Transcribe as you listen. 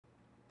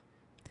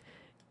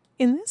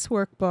In this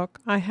workbook,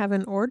 I have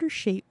an order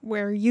sheet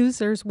where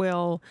users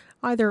will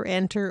either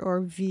enter or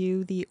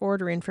view the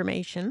order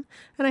information,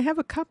 and I have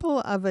a couple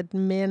of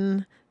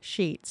admin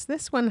sheets.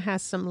 This one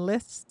has some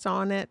lists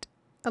on it,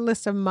 a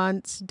list of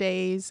months,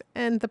 days,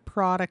 and the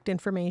product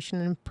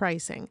information and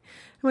pricing.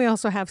 And we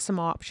also have some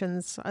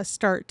options, a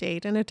start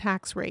date and a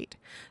tax rate.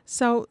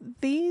 So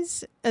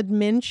these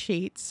admin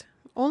sheets,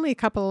 only a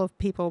couple of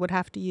people would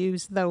have to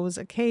use those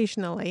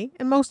occasionally,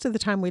 and most of the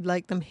time we'd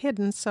like them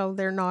hidden so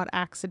they're not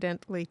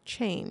accidentally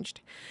changed.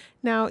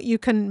 Now you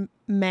can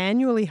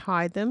manually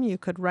hide them. You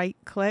could right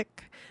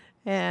click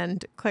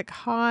and click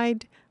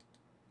hide,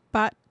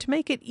 but to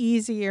make it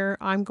easier,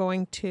 I'm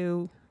going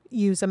to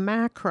use a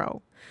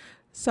macro.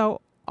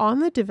 So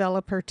on the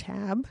developer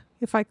tab,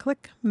 if I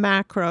click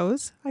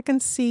macros, I can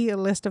see a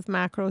list of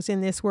macros in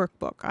this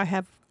workbook. I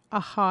have a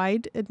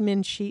hide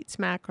admin sheets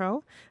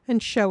macro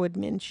and show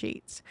admin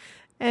sheets.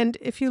 And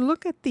if you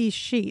look at these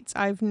sheets,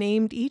 I've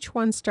named each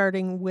one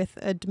starting with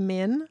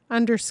admin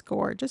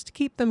underscore just to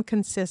keep them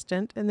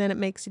consistent, and then it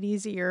makes it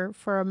easier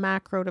for a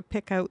macro to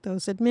pick out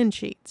those admin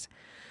sheets.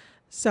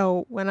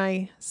 So when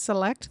I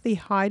select the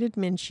hide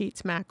admin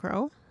sheets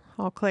macro,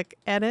 I'll click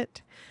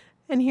edit,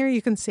 and here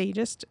you can see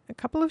just a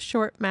couple of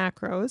short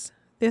macros.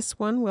 This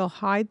one will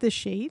hide the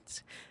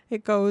sheets.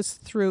 It goes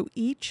through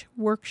each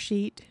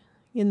worksheet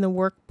in the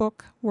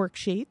workbook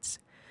worksheets.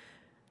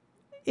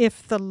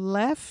 If the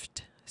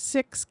left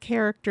 6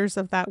 characters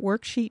of that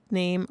worksheet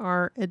name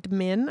are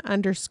admin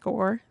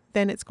underscore,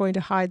 then it's going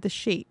to hide the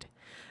sheet.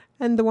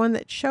 And the one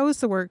that shows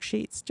the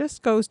worksheets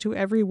just goes to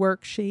every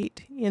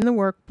worksheet in the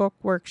workbook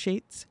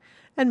worksheets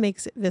and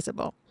makes it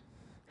visible.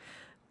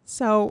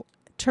 So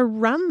to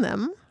run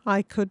them,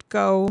 I could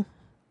go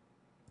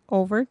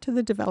over to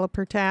the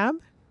developer tab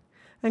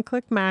and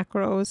click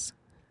macros,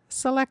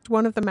 select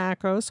one of the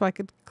macros, so I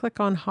could click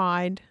on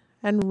hide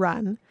and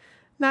run.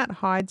 That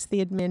hides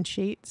the admin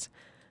sheets.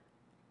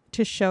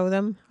 To show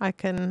them, I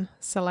can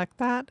select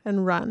that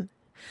and run.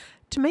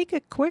 To make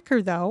it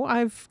quicker though,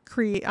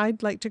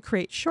 I'd like to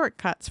create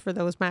shortcuts for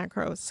those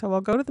macros. So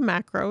I'll go to the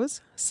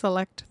macros,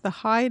 select the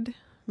hide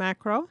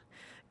macro,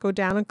 go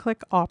down and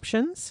click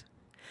options.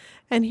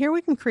 And here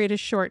we can create a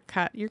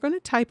shortcut. You're going to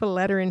type a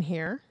letter in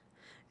here,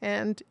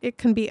 and it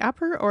can be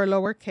upper or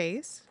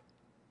lowercase.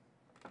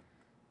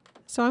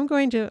 So I'm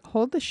going to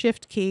hold the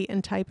Shift key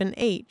and type an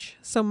H.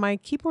 So my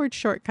keyboard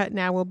shortcut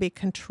now will be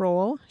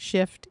Control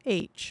Shift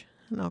H.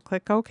 And I'll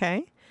click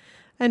OK.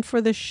 And for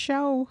the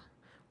show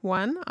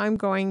one, I'm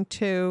going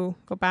to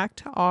go back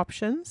to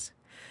Options.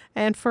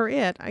 And for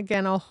it,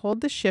 again, I'll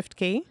hold the Shift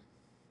key.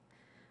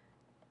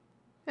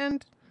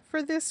 And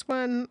for this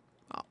one,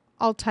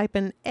 I'll type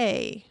an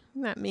A.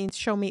 That means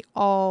show me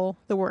all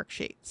the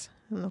worksheets.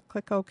 And I'll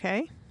click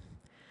OK.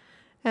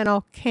 And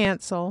I'll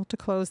cancel to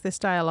close this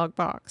dialog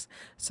box.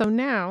 So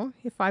now,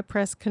 if I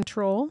press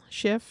Control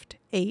Shift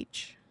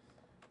H,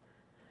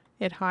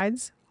 it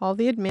hides all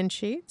the admin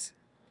sheets.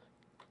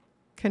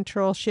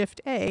 Control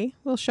Shift A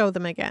will show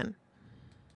them again.